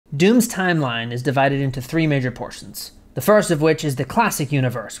Doom's timeline is divided into 3 major portions. The first of which is the classic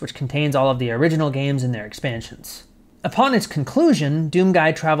universe, which contains all of the original games and their expansions. Upon its conclusion, Doom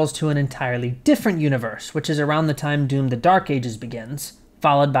Guy travels to an entirely different universe, which is around the time Doom the Dark Ages begins,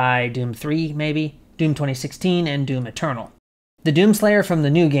 followed by Doom 3, maybe, Doom 2016, and Doom Eternal. The Doomslayer from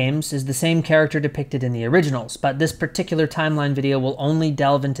the new games is the same character depicted in the originals, but this particular timeline video will only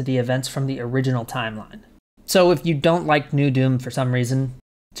delve into the events from the original timeline. So if you don't like New Doom for some reason,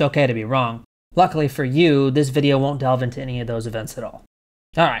 it's okay to be wrong. Luckily for you, this video won't delve into any of those events at all.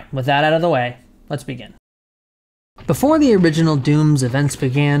 Alright, with that out of the way, let's begin. Before the original Doom's events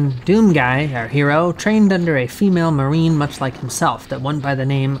began, Doom Guy, our hero, trained under a female marine much like himself that went by the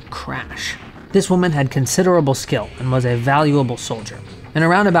name Crash. This woman had considerable skill and was a valuable soldier. In a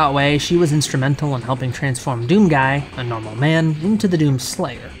roundabout way, she was instrumental in helping transform Doom Guy, a normal man, into the Doom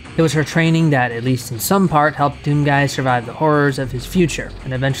Slayer. It was her training that, at least in some part, helped Doom Guy survive the horrors of his future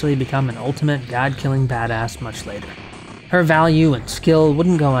and eventually become an ultimate god-killing badass much later. Her value and skill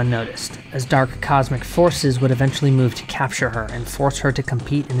wouldn't go unnoticed, as dark cosmic forces would eventually move to capture her and force her to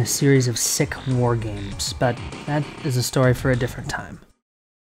compete in a series of sick war games, but that is a story for a different time.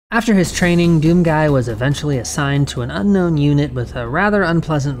 After his training, Doom Guy was eventually assigned to an unknown unit with a rather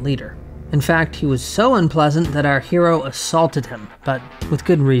unpleasant leader. In fact, he was so unpleasant that our hero assaulted him, but with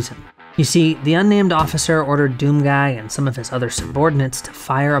good reason. You see, the unnamed officer ordered Doom Guy and some of his other subordinates to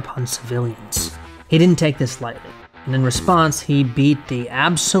fire upon civilians. He didn't take this lightly, and in response, he beat the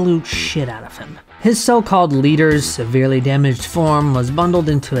absolute shit out of him. His so-called leader's severely damaged form was bundled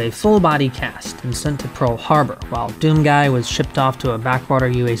into a full-body cast and sent to Pearl Harbor, while Doom Guy was shipped off to a backwater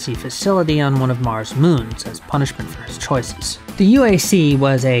UAC facility on one of Mars' moons as punishment for his choices. The UAC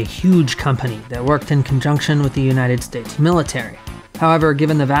was a huge company that worked in conjunction with the United States military. However,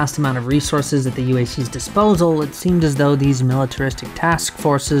 given the vast amount of resources at the UAC's disposal, it seemed as though these militaristic task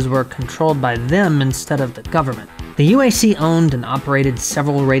forces were controlled by them instead of the government. The UAC owned and operated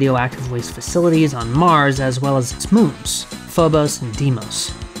several radioactive waste facilities on Mars as well as its moons, Phobos and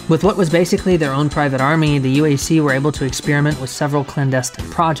Deimos. With what was basically their own private army, the UAC were able to experiment with several clandestine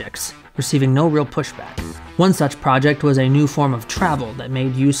projects, receiving no real pushback. One such project was a new form of travel that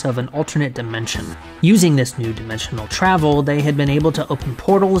made use of an alternate dimension. Using this new dimensional travel, they had been able to open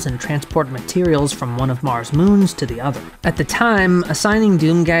portals and transport materials from one of Mars' moons to the other. At the time, assigning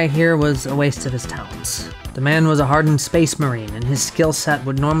Doom Guy here was a waste of his talents. The man was a hardened space marine, and his skill set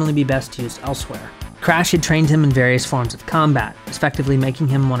would normally be best used elsewhere. Crash had trained him in various forms of combat, effectively making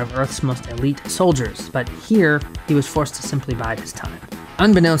him one of Earth's most elite soldiers, but here, he was forced to simply bide his time.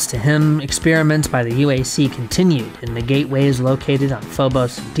 Unbeknownst to him, experiments by the UAC continued, and the gateways located on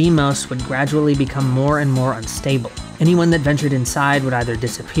Phobos and Deimos would gradually become more and more unstable. Anyone that ventured inside would either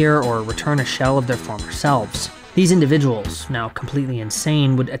disappear or return a shell of their former selves. These individuals, now completely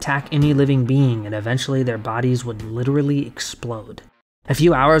insane, would attack any living being, and eventually their bodies would literally explode. A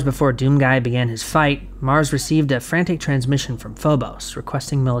few hours before Doom Guy began his fight, Mars received a frantic transmission from Phobos,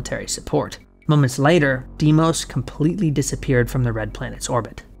 requesting military support. Moments later, Deimos completely disappeared from the Red Planet's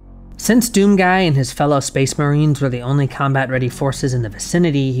orbit. Since Doom Guy and his fellow Space Marines were the only combat-ready forces in the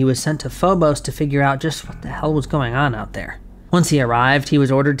vicinity, he was sent to Phobos to figure out just what the hell was going on out there. Once he arrived, he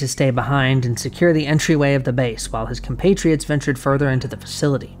was ordered to stay behind and secure the entryway of the base while his compatriots ventured further into the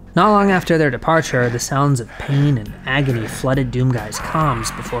facility. Not long after their departure, the sounds of pain and agony flooded Doom Guy's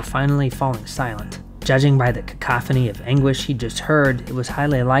comms before finally falling silent. Judging by the cacophony of anguish he'd just heard, it was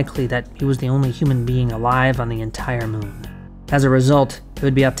highly likely that he was the only human being alive on the entire moon. As a result, it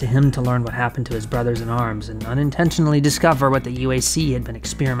would be up to him to learn what happened to his brothers in arms and unintentionally discover what the UAC had been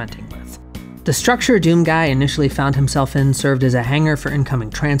experimenting with. The structure Doom Guy initially found himself in served as a hangar for incoming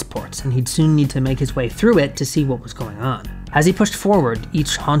transports, and he'd soon need to make his way through it to see what was going on. As he pushed forward,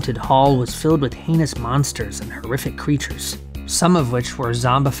 each haunted hall was filled with heinous monsters and horrific creatures, some of which were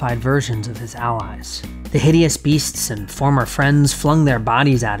zombified versions of his allies. The hideous beasts and former friends flung their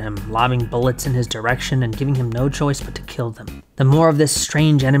bodies at him, lobbing bullets in his direction and giving him no choice but to kill them. The more of this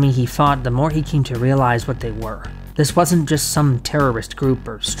strange enemy he fought, the more he came to realize what they were. This wasn't just some terrorist group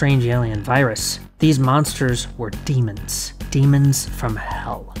or strange alien virus. These monsters were demons. Demons from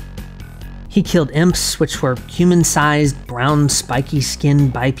hell. He killed imps, which were human-sized, brown,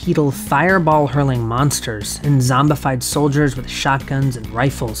 spiky-skinned, bipedal, fireball-hurling monsters, and zombified soldiers with shotguns and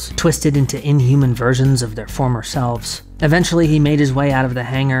rifles, twisted into inhuman versions of their former selves. Eventually, he made his way out of the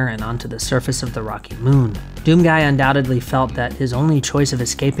hangar and onto the surface of the rocky moon. Doom Guy undoubtedly felt that his only choice of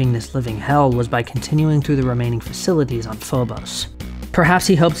escaping this living hell was by continuing through the remaining facilities on Phobos. Perhaps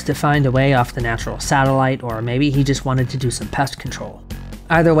he hoped to find a way off the natural satellite, or maybe he just wanted to do some pest control.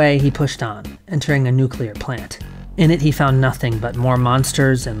 Either way, he pushed on, entering a nuclear plant. In it, he found nothing but more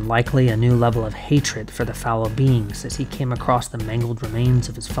monsters and likely a new level of hatred for the foul beings as he came across the mangled remains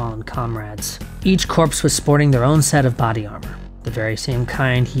of his fallen comrades. Each corpse was sporting their own set of body armor, the very same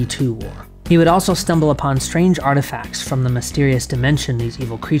kind he too wore. He would also stumble upon strange artifacts from the mysterious dimension these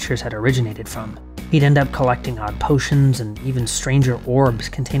evil creatures had originated from. He'd end up collecting odd potions and even stranger orbs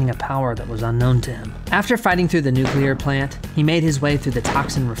containing a power that was unknown to him. After fighting through the nuclear plant, he made his way through the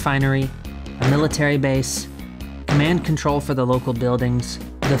toxin refinery, a military base, command control for the local buildings,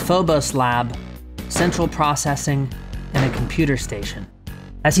 the Phobos lab, central processing, and a computer station.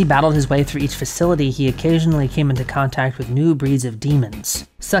 As he battled his way through each facility, he occasionally came into contact with new breeds of demons,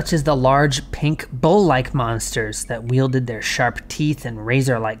 such as the large pink bull-like monsters that wielded their sharp teeth and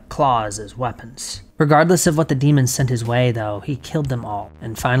razor-like claws as weapons. Regardless of what the demons sent his way, though, he killed them all,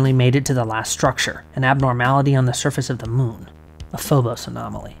 and finally made it to the last structure, an abnormality on the surface of the moon, a Phobos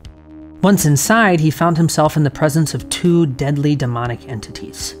anomaly. Once inside, he found himself in the presence of two deadly demonic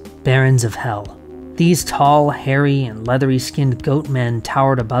entities, Barons of Hell. These tall, hairy, and leathery-skinned goat men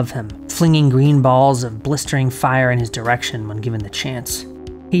towered above him, flinging green balls of blistering fire in his direction when given the chance.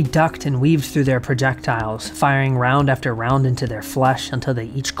 He ducked and weaved through their projectiles, firing round after round into their flesh until they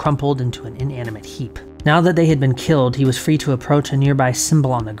each crumpled into an inanimate heap. Now that they had been killed, he was free to approach a nearby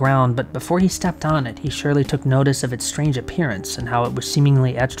symbol on the ground, but before he stepped on it, he surely took notice of its strange appearance and how it was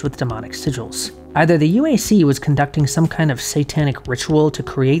seemingly etched with demonic sigils. Either the UAC was conducting some kind of satanic ritual to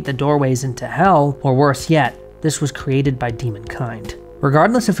create the doorways into hell, or worse yet, this was created by demonkind.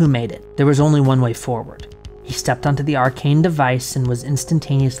 Regardless of who made it, there was only one way forward. He stepped onto the arcane device and was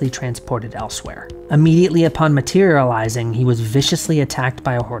instantaneously transported elsewhere. Immediately upon materializing, he was viciously attacked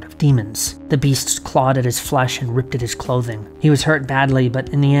by a horde of demons. The beasts clawed at his flesh and ripped at his clothing. He was hurt badly, but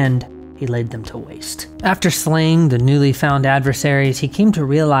in the end, he laid them to waste. After slaying the newly found adversaries, he came to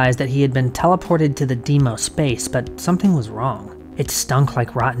realize that he had been teleported to the Demo space, but something was wrong. It stunk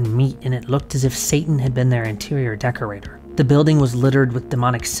like rotten meat, and it looked as if Satan had been their interior decorator. The building was littered with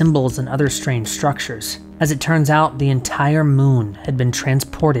demonic symbols and other strange structures. As it turns out, the entire moon had been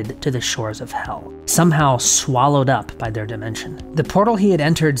transported to the shores of hell, somehow swallowed up by their dimension. The portal he had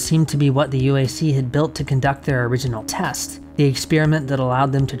entered seemed to be what the UAC had built to conduct their original test, the experiment that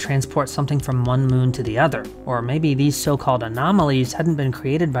allowed them to transport something from one moon to the other. Or maybe these so-called anomalies hadn't been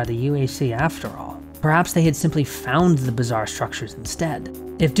created by the UAC after all. Perhaps they had simply found the bizarre structures instead.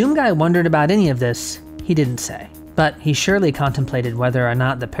 If Doomguy wondered about any of this, he didn't say. But he surely contemplated whether or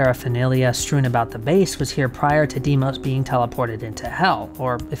not the paraphernalia strewn about the base was here prior to Demos being teleported into hell,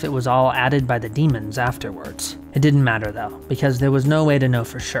 or if it was all added by the demons afterwards. It didn't matter though, because there was no way to know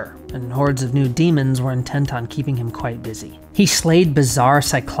for sure, and hordes of new demons were intent on keeping him quite busy. He slayed bizarre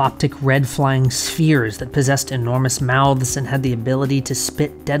cycloptic red flying spheres that possessed enormous mouths and had the ability to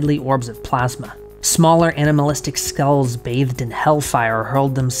spit deadly orbs of plasma. Smaller animalistic skulls bathed in hellfire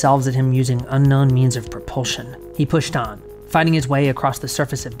hurled themselves at him using unknown means of propulsion. He pushed on, fighting his way across the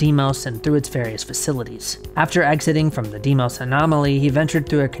surface of Demos and through its various facilities. After exiting from the Demos anomaly, he ventured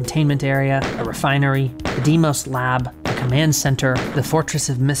through a containment area, a refinery, the Demos lab, a command center, the Fortress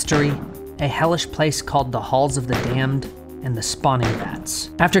of Mystery, a hellish place called the Halls of the Damned, and the spawning vats.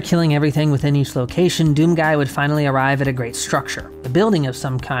 After killing everything within each location, Doomguy would finally arrive at a great structure, a building of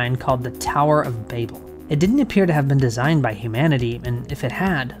some kind called the Tower of Babel. It didn't appear to have been designed by humanity, and if it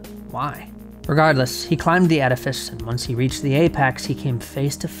had, why? Regardless, he climbed the edifice, and once he reached the apex, he came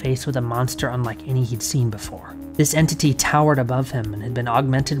face to face with a monster unlike any he'd seen before. This entity towered above him and had been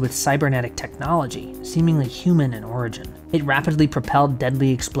augmented with cybernetic technology, seemingly human in origin. It rapidly propelled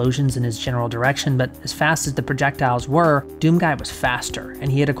deadly explosions in his general direction, but as fast as the projectiles were, Doomguy was faster,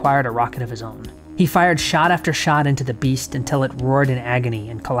 and he had acquired a rocket of his own. He fired shot after shot into the beast until it roared in agony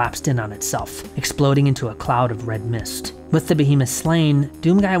and collapsed in on itself, exploding into a cloud of red mist. With the behemoth slain,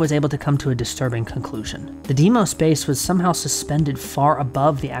 Doomguy was able to come to a disturbing conclusion. The Demos space was somehow suspended far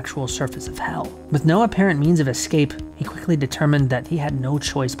above the actual surface of hell. With no apparent means of escape, he quickly determined that he had no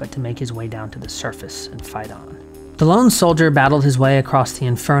choice but to make his way down to the surface and fight on. The lone soldier battled his way across the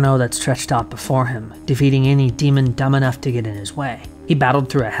inferno that stretched out before him, defeating any demon dumb enough to get in his way. He battled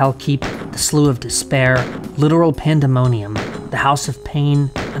through a hellkeep, the Slough of Despair, literal pandemonium, the House of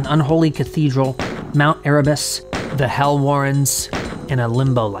Pain, an unholy cathedral, Mount Erebus, the Hell Warrens, and a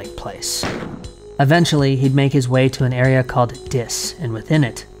limbo-like place. Eventually, he'd make his way to an area called Dis, and within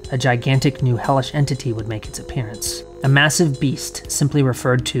it, a gigantic new hellish entity would make its appearance. A massive beast simply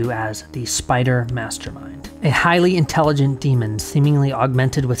referred to as the Spider Mastermind. A highly intelligent demon seemingly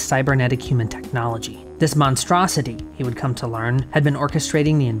augmented with cybernetic human technology. This monstrosity, he would come to learn, had been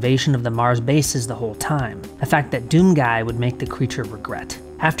orchestrating the invasion of the Mars bases the whole time, a fact that Doomguy would make the creature regret.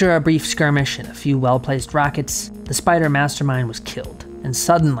 After a brief skirmish and a few well-placed rockets, the Spider Mastermind was killed, and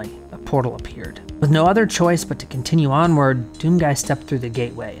suddenly a portal appeared. With no other choice but to continue onward, Doomguy stepped through the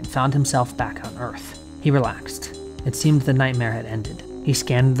gateway and found himself back on Earth. He relaxed. It seemed the nightmare had ended. He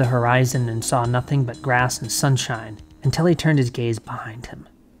scanned the horizon and saw nothing but grass and sunshine, until he turned his gaze behind him.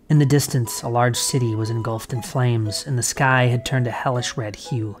 In the distance, a large city was engulfed in flames, and the sky had turned a hellish red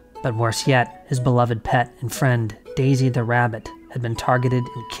hue. But worse yet, his beloved pet and friend, Daisy the rabbit, had been targeted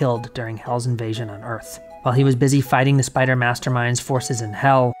and killed during Hell's invasion on Earth. While he was busy fighting the Spider Mastermind's forces in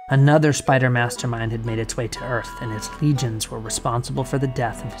Hell, another Spider Mastermind had made its way to Earth, and its legions were responsible for the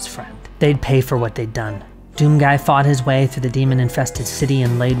death of his friend. They'd pay for what they'd done. Doomguy fought his way through the demon-infested city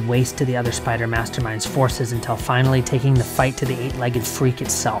and laid waste to the other Spider Mastermind's forces until finally taking the fight to the eight-legged freak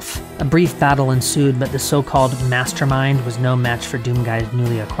itself. A brief battle ensued, but the so-called Mastermind was no match for Doomguy's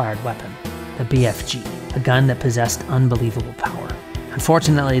newly acquired weapon, the BFG, a gun that possessed unbelievable power.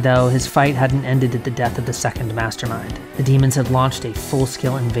 Unfortunately, though, his fight hadn't ended at the death of the second Mastermind. The demons had launched a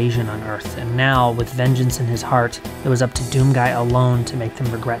full-scale invasion on Earth, and now, with vengeance in his heart, it was up to Doomguy alone to make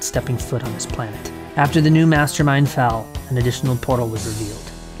them regret stepping foot on his planet. After the new Mastermind fell, an additional portal was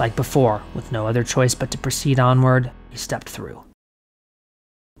revealed. Like before, with no other choice but to proceed onward, he stepped through.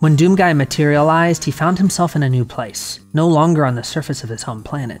 When Doomguy materialized, he found himself in a new place, no longer on the surface of his home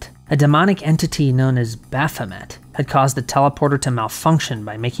planet. A demonic entity known as Baphomet had caused the teleporter to malfunction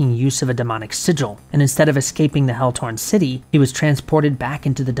by making use of a demonic sigil, and instead of escaping the hell-torn city, he was transported back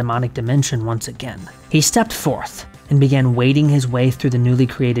into the demonic dimension once again. He stepped forth and began wading his way through the newly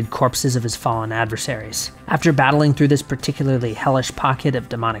created corpses of his fallen adversaries. After battling through this particularly hellish pocket of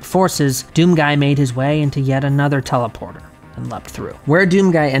demonic forces, Doomguy made his way into yet another teleporter and leapt through. Where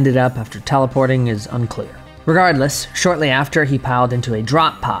Doomguy ended up after teleporting is unclear. Regardless, shortly after he piled into a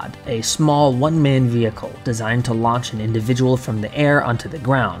drop pod, a small one-man vehicle designed to launch an individual from the air onto the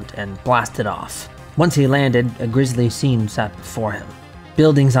ground and blast it off. Once he landed, a grisly scene sat before him.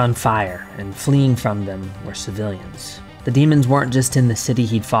 Buildings on fire, and fleeing from them were civilians. The demons weren't just in the city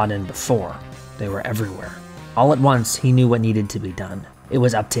he'd fought in before, they were everywhere. All at once, he knew what needed to be done. It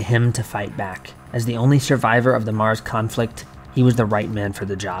was up to him to fight back. As the only survivor of the Mars conflict, he was the right man for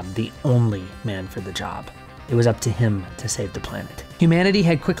the job, the only man for the job. It was up to him to save the planet. Humanity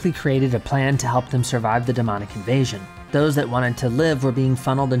had quickly created a plan to help them survive the demonic invasion. Those that wanted to live were being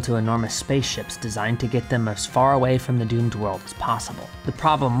funneled into enormous spaceships designed to get them as far away from the doomed world as possible. The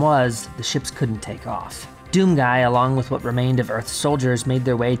problem was, the ships couldn't take off. Doomguy, along with what remained of Earth's soldiers, made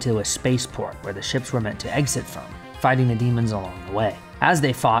their way to a spaceport where the ships were meant to exit from, fighting the demons along the way. As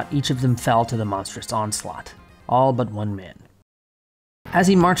they fought, each of them fell to the monstrous onslaught, all but one man. As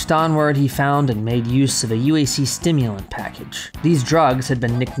he marched onward, he found and made use of a UAC stimulant package. These drugs had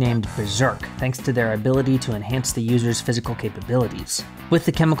been nicknamed Berserk, thanks to their ability to enhance the user's physical capabilities. With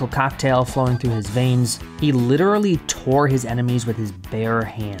the chemical cocktail flowing through his veins, he literally tore his enemies with his bare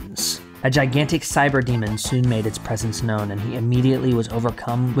hands. A gigantic cyber demon soon made its presence known, and he immediately was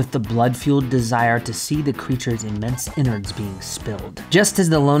overcome with the blood-fueled desire to see the creature's immense innards being spilled. Just as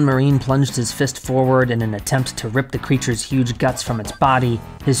the lone marine plunged his fist forward in an attempt to rip the creature's huge guts from its body,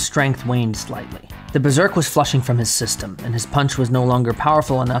 his strength waned slightly. The berserk was flushing from his system, and his punch was no longer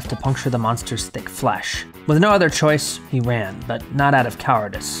powerful enough to puncture the monster's thick flesh. With no other choice, he ran, but not out of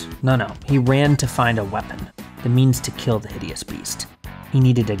cowardice. No, he ran to find a weapon, the means to kill the hideous beast. He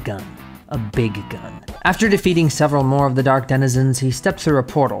needed a gun. A big gun. After defeating several more of the dark denizens, he stepped through a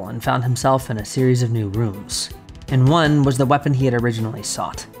portal and found himself in a series of new rooms. In one was the weapon he had originally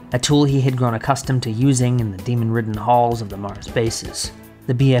sought, a tool he had grown accustomed to using in the demon-ridden halls of the Mars bases,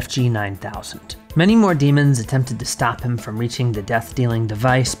 the BFG 9000. Many more demons attempted to stop him from reaching the death-dealing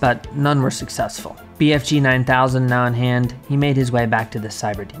device, but none were successful. BFG 9000 now in hand, he made his way back to the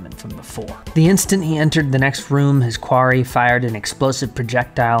cyber demon from before. The instant he entered the next room, his quarry fired an explosive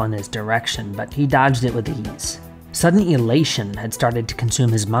projectile in his direction, but he dodged it with ease. Sudden elation had started to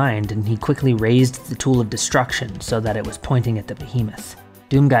consume his mind, and he quickly raised the tool of destruction so that it was pointing at the behemoth.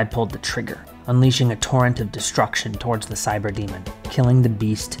 Doomguy pulled the trigger, unleashing a torrent of destruction towards the cyber demon, killing the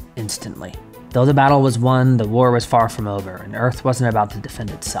beast instantly. Though the battle was won, the war was far from over, and Earth wasn't about to defend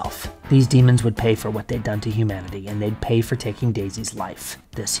itself. These demons would pay for what they'd done to humanity, and they'd pay for taking Daisy's life.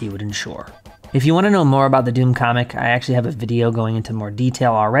 This he would ensure. If you want to know more about the Doom comic, I actually have a video going into more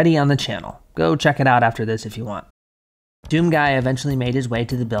detail already on the channel. Go check it out after this if you want. Doomguy eventually made his way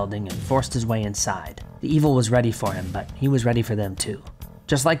to the building and forced his way inside. The evil was ready for him, but he was ready for them too.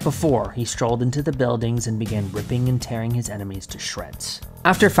 Just like before, he strolled into the buildings and began ripping and tearing his enemies to shreds.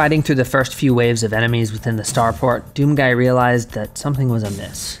 After fighting through the first few waves of enemies within the starport, Doomguy realized that something was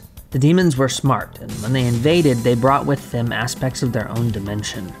amiss. The demons were smart, and when they invaded, they brought with them aspects of their own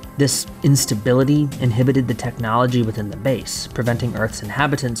dimension. This instability inhibited the technology within the base, preventing Earth's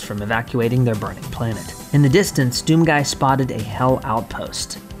inhabitants from evacuating their burning planet. In the distance, Doomguy spotted a Hell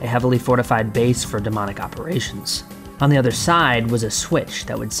outpost, a heavily fortified base for demonic operations. On the other side was a switch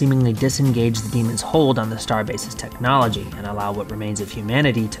that would seemingly disengage the demon's hold on the starbase's technology and allow what remains of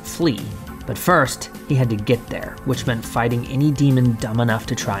humanity to flee. But first, he had to get there, which meant fighting any demon dumb enough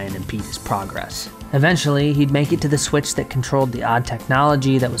to try and impede his progress. Eventually, he'd make it to the switch that controlled the odd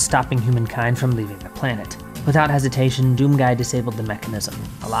technology that was stopping humankind from leaving the planet. Without hesitation, Doomguy disabled the mechanism,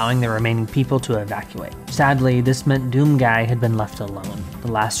 allowing the remaining people to evacuate. Sadly, this meant Doomguy had been left alone,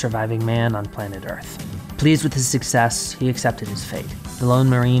 the last surviving man on planet Earth. Pleased with his success, he accepted his fate. The lone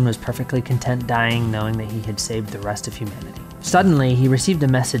Marine was perfectly content dying, knowing that he had saved the rest of humanity. Suddenly, he received a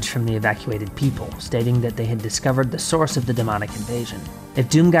message from the evacuated people, stating that they had discovered the source of the demonic invasion. If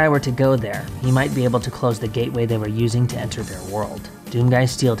Doomguy were to go there, he might be able to close the gateway they were using to enter their world. Doomguy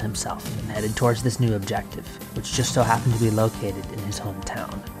steeled himself and headed towards this new objective, which just so happened to be located in his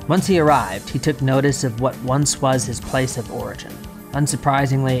hometown. Once he arrived, he took notice of what once was his place of origin.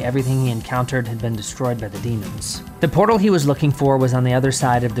 Unsurprisingly, everything he encountered had been destroyed by the demons. The portal he was looking for was on the other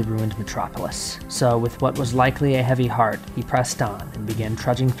side of the ruined metropolis, so with what was likely a heavy heart, he pressed on and began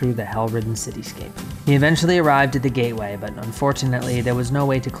trudging through the hell-ridden cityscape. He eventually arrived at the gateway, but unfortunately there was no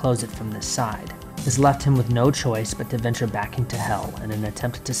way to close it from this side. This left him with no choice but to venture back into hell in an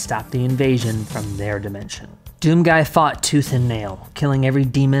attempt to stop the invasion from their dimension. Doomguy fought tooth and nail, killing every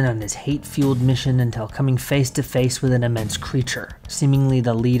demon on his hate-fueled mission until coming face to face with an immense creature, seemingly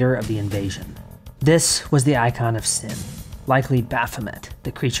the leader of the invasion. This was the icon of sin, likely Baphomet,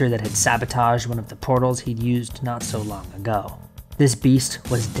 the creature that had sabotaged one of the portals he'd used not so long ago. This beast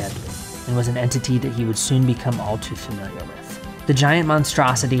was deadly, and was an entity that he would soon become all too familiar with. The giant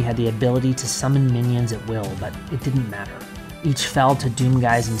monstrosity had the ability to summon minions at will, but it didn't matter. Each fell to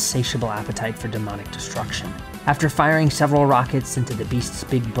Doomguy's insatiable appetite for demonic destruction. After firing several rockets into the beast's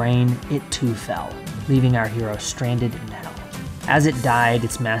big brain, it too fell, leaving our hero stranded in hell. As it died,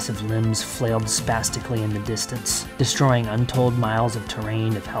 its massive limbs flailed spastically in the distance, destroying untold miles of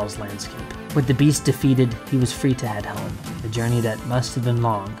terrain of hell's landscape. With the beast defeated, he was free to head home, a journey that must have been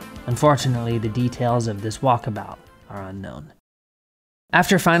long. Unfortunately, the details of this walkabout are unknown.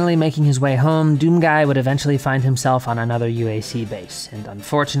 After finally making his way home, Doomguy would eventually find himself on another UAC base, and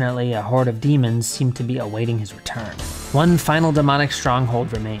unfortunately a horde of demons seemed to be awaiting his return. One final demonic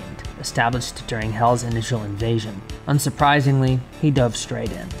stronghold remained, established during Hell's initial invasion. Unsurprisingly, he dove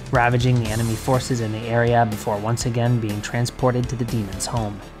straight in, ravaging the enemy forces in the area before once again being transported to the demon's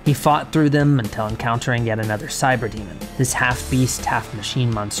home. He fought through them until encountering yet another cyber demon. This half-beast,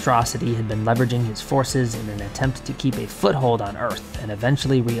 half-machine monstrosity had been leveraging his forces in an attempt to keep a foothold on Earth and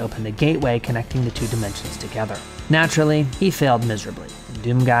eventually reopen the gateway connecting the two dimensions together. Naturally, he failed miserably, and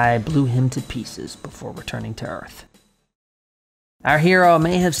Doomguy blew him to pieces before returning to Earth. Our hero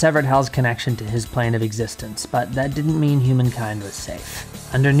may have severed Hell's connection to his plane of existence, but that didn't mean humankind was safe.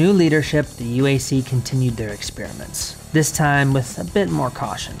 Under new leadership, the UAC continued their experiments, this time with a bit more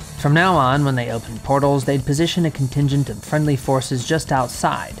caution. From now on, when they opened portals, they'd position a contingent of friendly forces just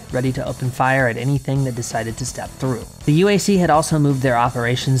outside, ready to open fire at anything that decided to step through. The UAC had also moved their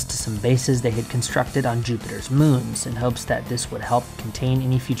operations to some bases they had constructed on Jupiter's moons in hopes that this would help contain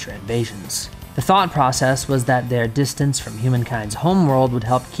any future invasions. The thought process was that their distance from humankind's homeworld would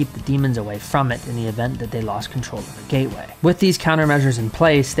help keep the demons away from it in the event that they lost control of the gateway. With these countermeasures in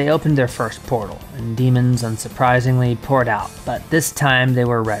place, they opened their first portal, and demons, unsurprisingly, poured out. But this time they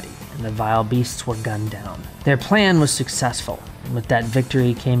were ready, and the vile beasts were gunned down. Their plan was successful, and with that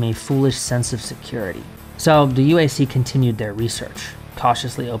victory came a foolish sense of security. So the UAC continued their research,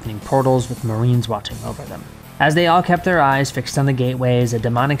 cautiously opening portals with Marines watching over them. As they all kept their eyes fixed on the gateways, a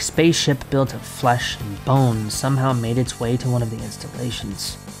demonic spaceship built of flesh and bones somehow made its way to one of the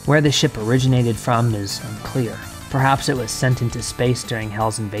installations. Where the ship originated from is unclear. Perhaps it was sent into space during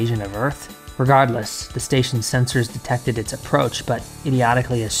Hell's invasion of Earth. Regardless, the station's sensors detected its approach, but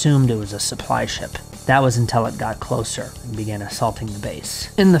idiotically assumed it was a supply ship. That was until it got closer and began assaulting the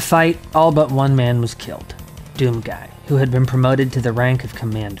base. In the fight, all but one man was killed, Doomguy, who had been promoted to the rank of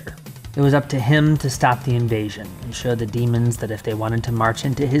commander. It was up to him to stop the invasion and show the demons that if they wanted to march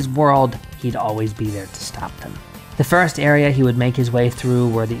into his world, he'd always be there to stop them. The first area he would make his way through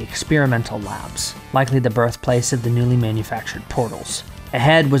were the experimental labs, likely the birthplace of the newly manufactured portals.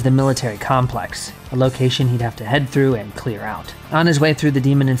 Ahead was the military complex, a location he'd have to head through and clear out. On his way through the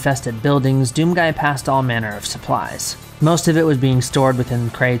demon-infested buildings, Doomguy passed all manner of supplies. Most of it was being stored within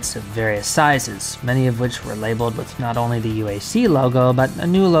crates of various sizes, many of which were labeled with not only the UAC logo, but a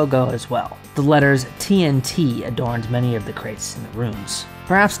new logo as well. The letters TNT adorned many of the crates in the rooms.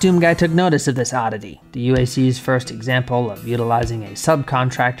 Perhaps Doomguy took notice of this oddity, the UAC's first example of utilizing a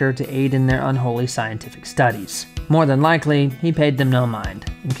subcontractor to aid in their unholy scientific studies. More than likely, he paid them no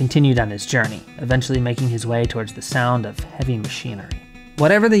mind, and continued on his journey, eventually making his way towards the sound of heavy machinery.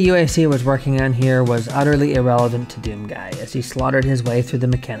 Whatever the UAC was working on here was utterly irrelevant to Doomguy as he slaughtered his way through the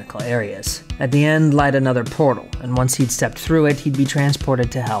mechanical areas. At the end lied another portal, and once he'd stepped through it, he'd be transported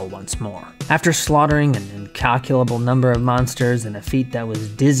to hell once more. After slaughtering an incalculable number of monsters in a feat that was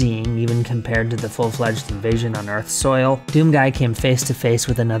dizzying even compared to the full-fledged invasion on Earth's soil, Doomguy came face to face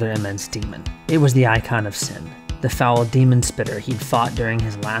with another immense demon. It was the Icon of Sin, the foul demon spitter he'd fought during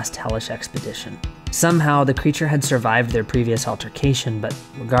his last hellish expedition. Somehow, the creature had survived their previous altercation, but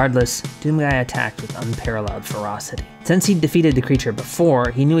regardless, Doomguy attacked with unparalleled ferocity. Since he'd defeated the creature before,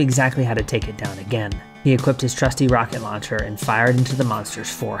 he knew exactly how to take it down again. He equipped his trusty rocket launcher and fired into the monster's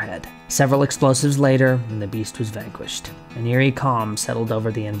forehead. Several explosives later, and the beast was vanquished. An eerie calm settled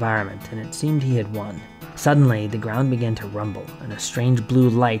over the environment, and it seemed he had won. Suddenly, the ground began to rumble, and a strange blue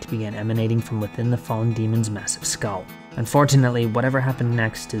light began emanating from within the fallen demon's massive skull. Unfortunately, whatever happened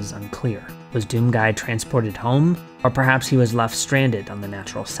next is unclear. Was Doomguy transported home, or perhaps he was left stranded on the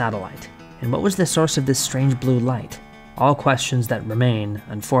natural satellite? And what was the source of this strange blue light? All questions that remain,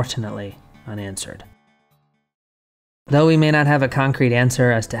 unfortunately, unanswered. Though we may not have a concrete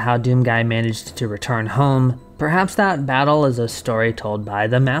answer as to how Doomguy managed to return home, perhaps that battle is a story told by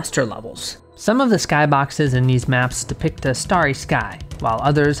the master levels. Some of the skyboxes in these maps depict a starry sky, while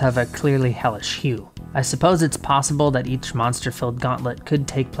others have a clearly hellish hue. I suppose it's possible that each monster-filled gauntlet could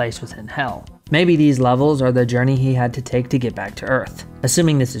take place within Hell. Maybe these levels are the journey he had to take to get back to Earth.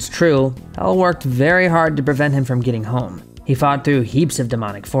 Assuming this is true, Hell worked very hard to prevent him from getting home. He fought through heaps of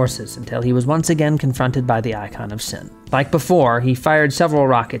demonic forces until he was once again confronted by the Icon of Sin. Like before, he fired several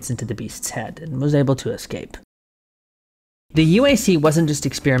rockets into the beast's head and was able to escape. The UAC wasn't just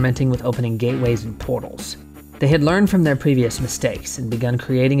experimenting with opening gateways and portals. They had learned from their previous mistakes and begun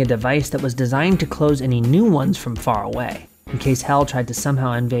creating a device that was designed to close any new ones from far away, in case Hell tried to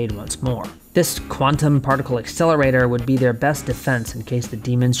somehow invade once more. This quantum particle accelerator would be their best defense in case the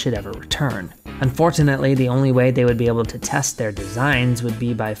demons should ever return. Unfortunately, the only way they would be able to test their designs would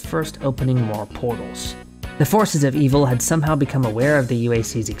be by first opening more portals. The forces of evil had somehow become aware of the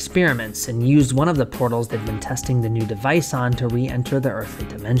UAC's experiments and used one of the portals they'd been testing the new device on to re-enter the earthly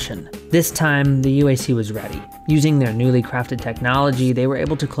dimension. This time, the UAC was ready. Using their newly crafted technology, they were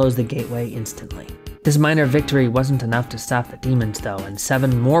able to close the gateway instantly. This minor victory wasn't enough to stop the demons though, and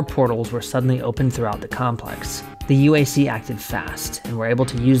 7 more portals were suddenly opened throughout the complex. The UAC acted fast, and were able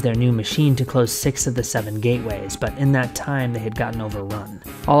to use their new machine to close 6 of the 7 gateways, but in that time they had gotten overrun.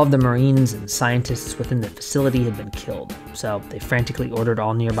 All of the Marines and scientists within the facility had been killed, so they frantically ordered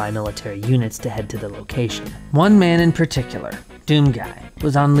all nearby military units to head to the location. One man in particular, Doomguy,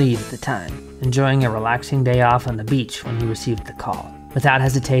 was on leave at the time, enjoying a relaxing day off on the beach when he received the call. Without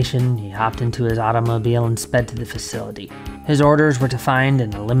hesitation, he hopped into his automobile and sped to the facility. His orders were to find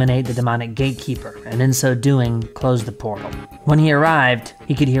and eliminate the demonic gatekeeper, and in so doing, close the portal. When he arrived,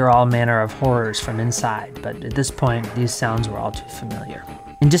 he could hear all manner of horrors from inside, but at this point, these sounds were all too familiar.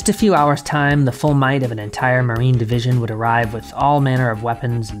 In just a few hours' time, the full might of an entire Marine division would arrive with all manner of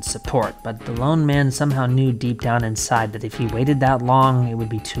weapons and support, but the lone man somehow knew deep down inside that if he waited that long, it would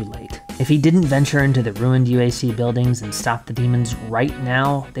be too late. If he didn't venture into the ruined UAC buildings and stop the demons right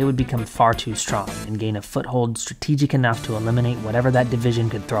now, they would become far too strong and gain a foothold strategic enough to eliminate whatever that division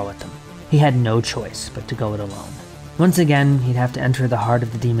could throw at them. He had no choice but to go it alone. Once again, he'd have to enter the heart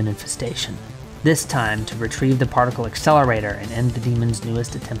of the demon infestation. This time to retrieve the particle accelerator and end the demon's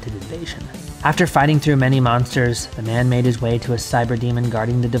newest attempted invasion. After fighting through many monsters, the man made his way to a cyber demon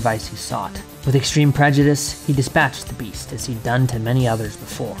guarding the device he sought. With extreme prejudice, he dispatched the beast as he'd done to many others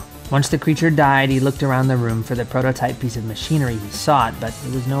before. Once the creature died, he looked around the room for the prototype piece of machinery he sought, but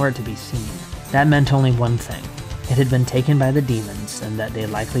it was nowhere to be seen. That meant only one thing. It had been taken by the demons, and that they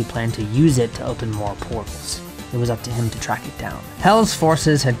likely planned to use it to open more portals. It was up to him to track it down. Hell's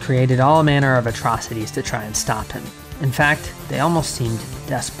forces had created all manner of atrocities to try and stop him. In fact, they almost seemed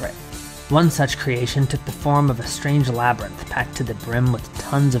desperate. One such creation took the form of a strange labyrinth packed to the brim with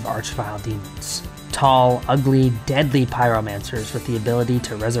tons of arch-vile demons. Tall, ugly, deadly pyromancers with the ability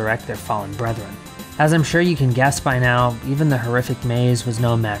to resurrect their fallen brethren. As I'm sure you can guess by now, even the horrific maze was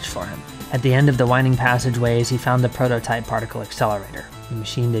no match for him. At the end of the winding passageways, he found the prototype particle accelerator, the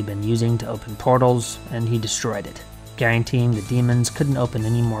machine they'd been using to open portals, and he destroyed it, guaranteeing the demons couldn't open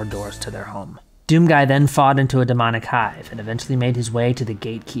any more doors to their home. Doomguy then fought into a demonic hive and eventually made his way to the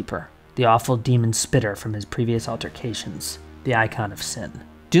Gatekeeper, the awful demon spitter from his previous altercations, the icon of sin.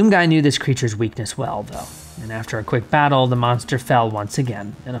 Doomguy knew this creature's weakness well, though, and after a quick battle, the monster fell once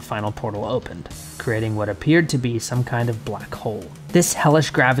again, and a final portal opened, creating what appeared to be some kind of black hole. This hellish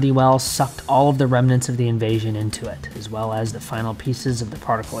gravity well sucked all of the remnants of the invasion into it, as well as the final pieces of the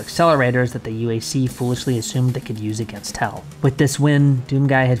particle accelerators that the UAC foolishly assumed they could use against Hell. With this win,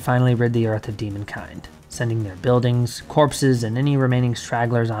 Doomguy had finally rid the Earth of demonkind, sending their buildings, corpses, and any remaining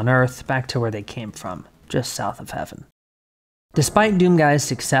stragglers on Earth back to where they came from, just south of heaven. Despite Doomguy's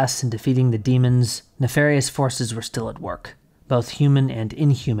success in defeating the demons, nefarious forces were still at work, both human and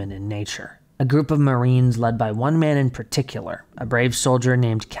inhuman in nature. A group of Marines led by one man in particular, a brave soldier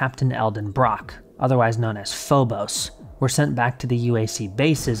named Captain Eldon Brock, otherwise known as Phobos, were sent back to the UAC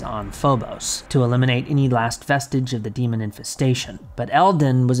bases on Phobos to eliminate any last vestige of the demon infestation. But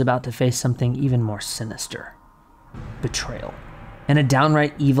Eldon was about to face something even more sinister: betrayal. In a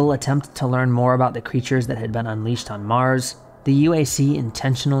downright evil attempt to learn more about the creatures that had been unleashed on Mars, the UAC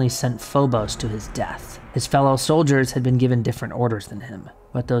intentionally sent Phobos to his death. His fellow soldiers had been given different orders than him.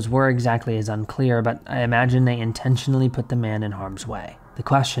 What those were exactly is unclear, but I imagine they intentionally put the man in harm's way. The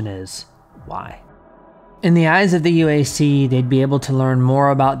question is, why? In the eyes of the UAC, they'd be able to learn more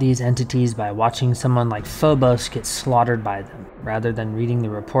about these entities by watching someone like Phobos get slaughtered by them, rather than reading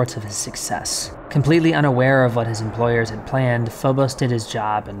the reports of his success. Completely unaware of what his employers had planned, Phobos did his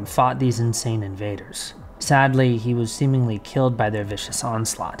job and fought these insane invaders. Sadly, he was seemingly killed by their vicious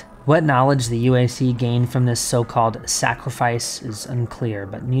onslaught. What knowledge the UAC gained from this so-called sacrifice is unclear,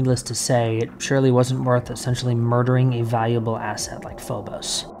 but needless to say, it surely wasn't worth essentially murdering a valuable asset like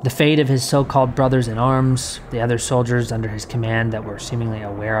Phobos. The fate of his so-called brothers in arms, the other soldiers under his command that were seemingly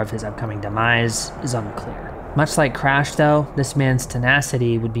aware of his upcoming demise, is unclear. Much like Crash, though, this man's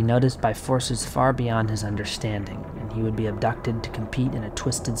tenacity would be noticed by forces far beyond his understanding, and he would be abducted to compete in a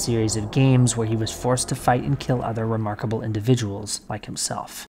twisted series of games where he was forced to fight and kill other remarkable individuals like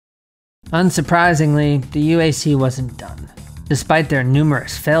himself. Unsurprisingly, the UAC wasn't done. Despite their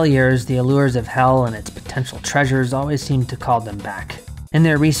numerous failures, the allures of Hell and its potential treasures always seemed to call them back. In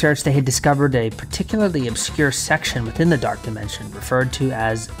their research, they had discovered a particularly obscure section within the Dark Dimension referred to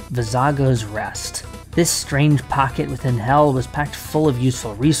as Visago's Rest. This strange pocket within Hell was packed full of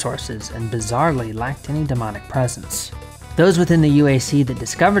useful resources and bizarrely lacked any demonic presence. Those within the UAC that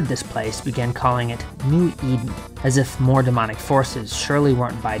discovered this place began calling it New Eden, as if more demonic forces surely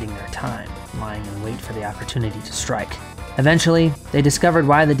weren't biding their time, lying in wait for the opportunity to strike. Eventually, they discovered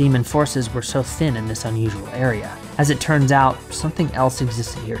why the demon forces were so thin in this unusual area. As it turns out, something else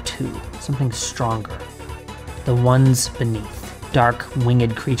existed here too, something stronger. The Ones Beneath. Dark,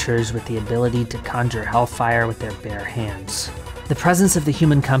 winged creatures with the ability to conjure hellfire with their bare hands. The presence of the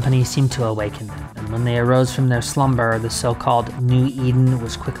human company seemed to awaken them, and when they arose from their slumber, the so-called New Eden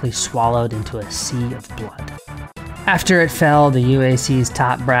was quickly swallowed into a sea of blood. After it fell, the UAC's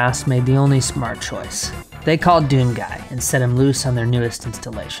top brass made the only smart choice. They called Doomguy and set him loose on their newest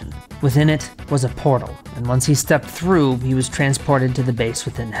installation. Within it was a portal, and once he stepped through, he was transported to the base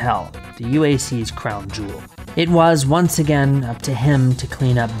within Hell, the UAC's crown jewel. It was, once again, up to him to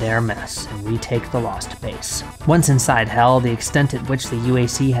clean up their mess and retake the lost base. Once inside Hell, the extent at which the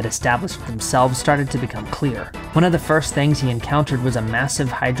UAC had established themselves started to become clear. One of the first things he encountered was a massive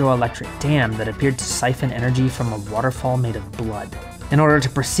hydroelectric dam that appeared to siphon energy from a waterfall made of blood. In order to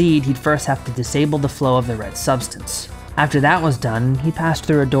proceed, he'd first have to disable the flow of the red substance. After that was done, he passed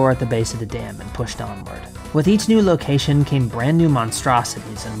through a door at the base of the dam and pushed onward. With each new location came brand new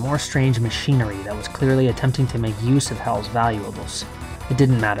monstrosities and more strange machinery that was clearly attempting to make use of Hell's valuables. It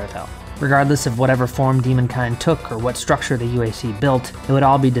didn't matter though. Regardless of whatever form demonkind took or what structure the UAC built, it would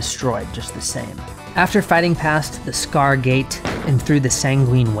all be destroyed just the same. After fighting past the Scar Gate and through the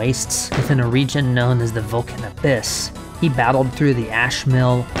Sanguine Wastes within a region known as the Vulcan Abyss, he battled through the Ash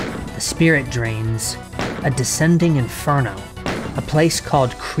Mill, the Spirit Drains, a descending inferno, a place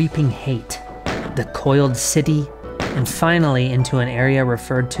called Creeping Hate, the Coiled City, and finally into an area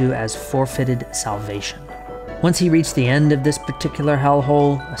referred to as Forfeited Salvation. Once he reached the end of this particular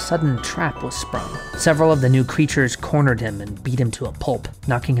hellhole, a sudden trap was sprung. Several of the new creatures cornered him and beat him to a pulp,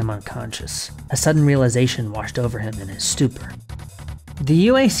 knocking him unconscious. A sudden realization washed over him in his stupor. The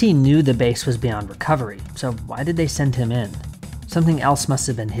UAC knew the base was beyond recovery, so why did they send him in? Something else must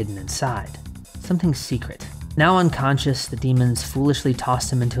have been hidden inside. Something secret. Now unconscious, the demons foolishly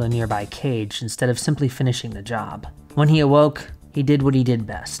tossed him into a nearby cage instead of simply finishing the job. When he awoke, he did what he did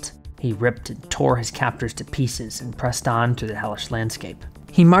best. He ripped and tore his captors to pieces and pressed on through the hellish landscape.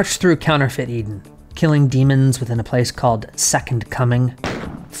 He marched through Counterfeit Eden, killing demons within a place called Second Coming,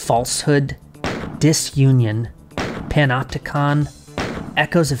 Falsehood, Disunion, Panopticon,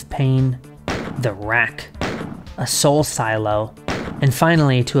 Echoes of Pain, the Rack, a Soul Silo, and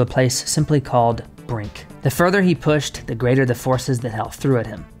finally to a place simply called Brink. The further he pushed, the greater the forces that hell threw at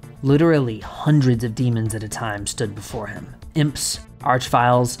him. Literally hundreds of demons at a time stood before him. Imps,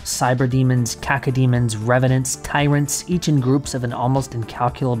 archviles, cyberdemons, cacodemons, revenants, tyrants, each in groups of an almost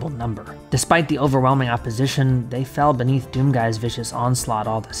incalculable number. Despite the overwhelming opposition, they fell beneath Doomguy's vicious onslaught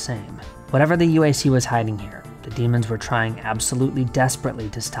all the same. Whatever the UAC was hiding here, the demons were trying absolutely desperately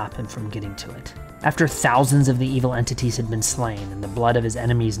to stop him from getting to it. After thousands of the evil entities had been slain and the blood of his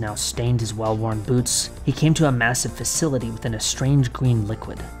enemies now stained his well-worn boots, he came to a massive facility within a strange green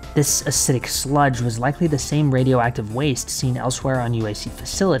liquid. This acidic sludge was likely the same radioactive waste seen elsewhere on UAC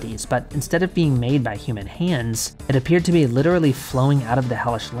facilities, but instead of being made by human hands, it appeared to be literally flowing out of the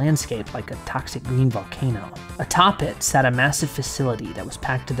hellish landscape like a toxic green volcano. Atop it sat a massive facility that was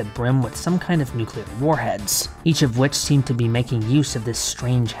packed to the brim with some kind of nuclear warheads, each of which seemed to be making use of this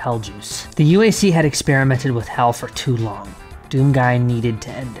strange hell juice. The UAC had experimented with hell for too long. Doomguy needed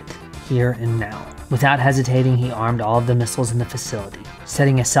to end it, here and now. Without hesitating, he armed all of the missiles in the facility,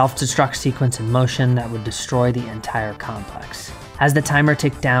 setting a self-destruct sequence in motion that would destroy the entire complex. As the timer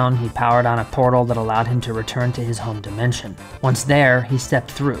ticked down, he powered on a portal that allowed him to return to his home dimension. Once there, he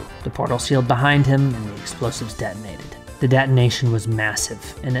stepped through. The portal sealed behind him, and the explosives detonated. The detonation was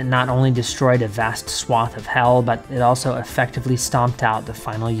massive, and it not only destroyed a vast swath of hell, but it also effectively stomped out the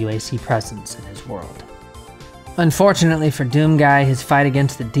final UAC presence in his world. Unfortunately for Doomguy, his fight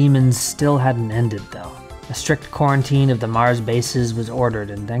against the demons still hadn't ended though. A strict quarantine of the Mars bases was ordered,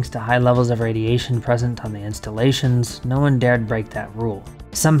 and thanks to high levels of radiation present on the installations, no one dared break that rule.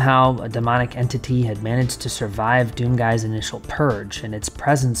 Somehow, a demonic entity had managed to survive Doomguy's initial purge, and its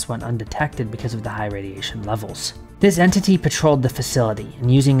presence went undetected because of the high radiation levels. This entity patrolled the facility,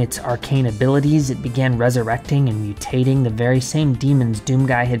 and using its arcane abilities, it began resurrecting and mutating the very same demons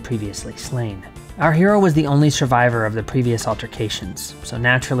Doomguy had previously slain. Our hero was the only survivor of the previous altercations, so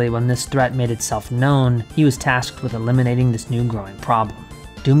naturally when this threat made itself known, he was tasked with eliminating this new growing problem.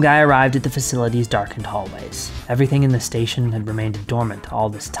 Doomguy arrived at the facility's darkened hallways. Everything in the station had remained dormant all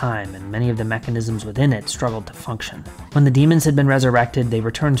this time, and many of the mechanisms within it struggled to function. When the demons had been resurrected, they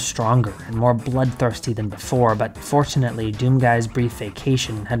returned stronger and more bloodthirsty than before, but fortunately, Doomguy's brief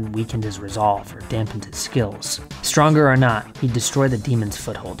vacation hadn't weakened his resolve or dampened his skills. Stronger or not, he'd destroy the demons'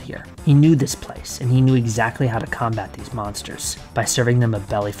 foothold here. He knew this place, and he knew exactly how to combat these monsters, by serving them a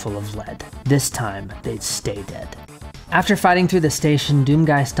belly full of lead. This time, they'd stay dead. After fighting through the station,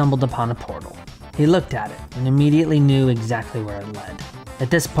 Doomguy stumbled upon a portal. He looked at it and immediately knew exactly where it led. At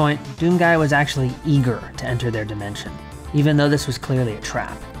this point, Doomguy was actually eager to enter their dimension, even though this was clearly a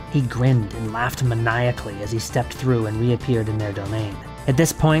trap. He grinned and laughed maniacally as he stepped through and reappeared in their domain. At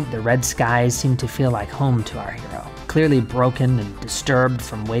this point, the red skies seemed to feel like home to our hero. Clearly broken and disturbed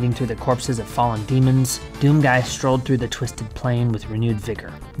from wading through the corpses of fallen demons, Doomguy strolled through the twisted plane with renewed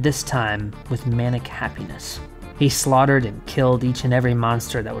vigor, this time with manic happiness. He slaughtered and killed each and every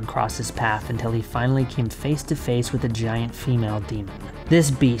monster that would cross his path until he finally came face to face with a giant female demon.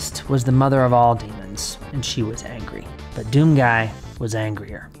 This beast was the mother of all demons, and she was angry. But Doomguy was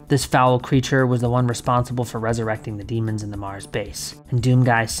angrier. This foul creature was the one responsible for resurrecting the demons in the Mars base, and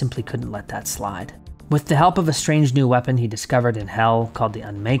Doomguy simply couldn't let that slide. With the help of a strange new weapon he discovered in Hell called the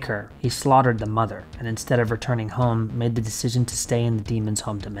Unmaker, he slaughtered the mother, and instead of returning home, made the decision to stay in the demon's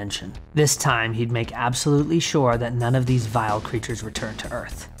home dimension. This time, he'd make absolutely sure that none of these vile creatures returned to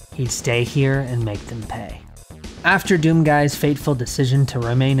Earth. He'd stay here and make them pay. After Doomguy's fateful decision to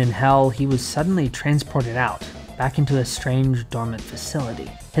remain in Hell, he was suddenly transported out, back into a strange, dormant facility.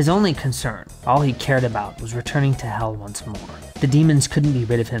 His only concern, all he cared about, was returning to Hell once more. The demons couldn't be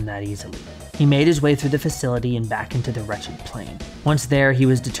rid of him that easily. He made his way through the facility and back into the wretched plane. Once there, he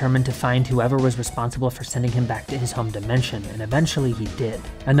was determined to find whoever was responsible for sending him back to his home dimension, and eventually he did.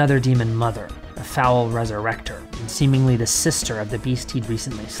 Another demon mother, a foul resurrector, and seemingly the sister of the beast he'd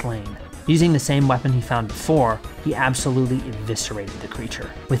recently slain. Using the same weapon he found before, he absolutely eviscerated the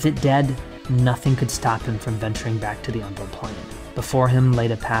creature. With it dead, nothing could stop him from venturing back to the Umbral plane. Before him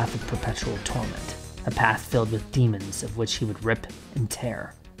laid a path of perpetual torment, a path filled with demons of which he would rip and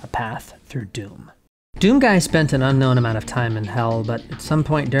tear, a path through doom. Doomguy spent an unknown amount of time in Hell, but at some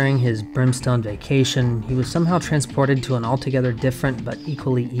point during his Brimstone vacation, he was somehow transported to an altogether different but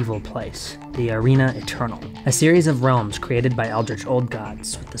equally evil place, the Arena Eternal, a series of realms created by eldritch old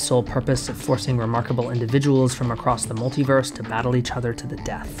gods, with the sole purpose of forcing remarkable individuals from across the multiverse to battle each other to the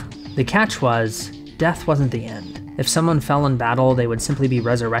death. The catch was, death wasn't the end. If someone fell in battle, they would simply be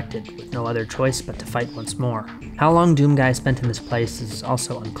resurrected, with no other choice but to fight once more. How long Doomguy spent in this place is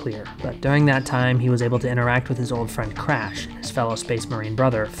also unclear, but during that time he was able to interact with his old friend Crash and his fellow Space Marine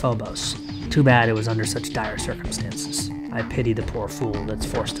brother, Phobos. Too bad it was under such dire circumstances. I pity the poor fool that's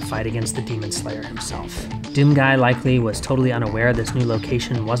forced to fight against the Demon Slayer himself. Doomguy likely was totally unaware this new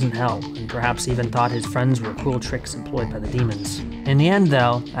location wasn't Hell, and perhaps even thought his friends were cruel tricks employed by the demons. In the end,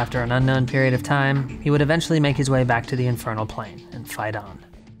 though, after an unknown period of time, he would eventually make his way back to the Infernal Plane and fight on.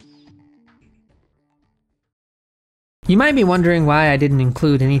 You might be wondering why I didn't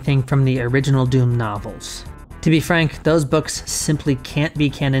include anything from the original Doom novels. To be frank, those books simply can't be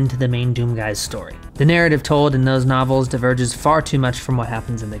canon to the main Doomguy's story. The narrative told in those novels diverges far too much from what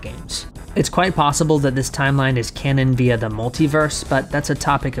happens in the games. It's quite possible that this timeline is canon via the multiverse, but that's a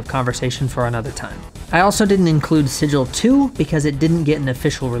topic of conversation for another time. I also didn't include Sigil 2 because it didn't get an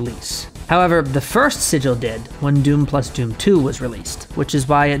official release. However, the first Sigil did when Doom plus Doom 2 was released, which is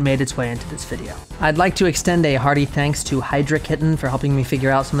why it made its way into this video. I'd like to extend a hearty thanks to Hydra Kitten for helping me figure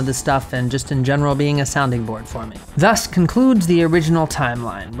out some of this stuff and just in general being a sounding board for me. Thus concludes the original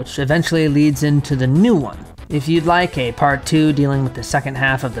timeline, which eventually leads into the new one. If you'd like a part 2 dealing with the second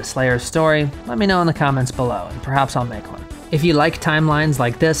half of the Slayer's story, let me know in the comments below, and perhaps I'll make one. If you like timelines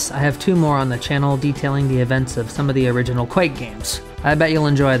like this, I have 2 more on the channel detailing the events of some of the original Quake games. I bet you'll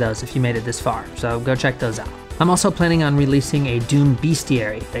enjoy those if you made it this far, so go check those out. I'm also planning on releasing a Doom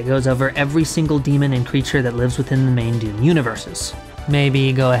Bestiary that goes over every single demon and creature that lives within the main Doom universes.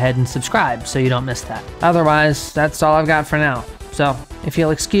 Maybe go ahead and subscribe so you don't miss that. Otherwise, that's all I've got for now. So, if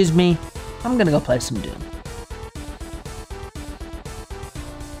you'll excuse me, I'm gonna go play some Doom.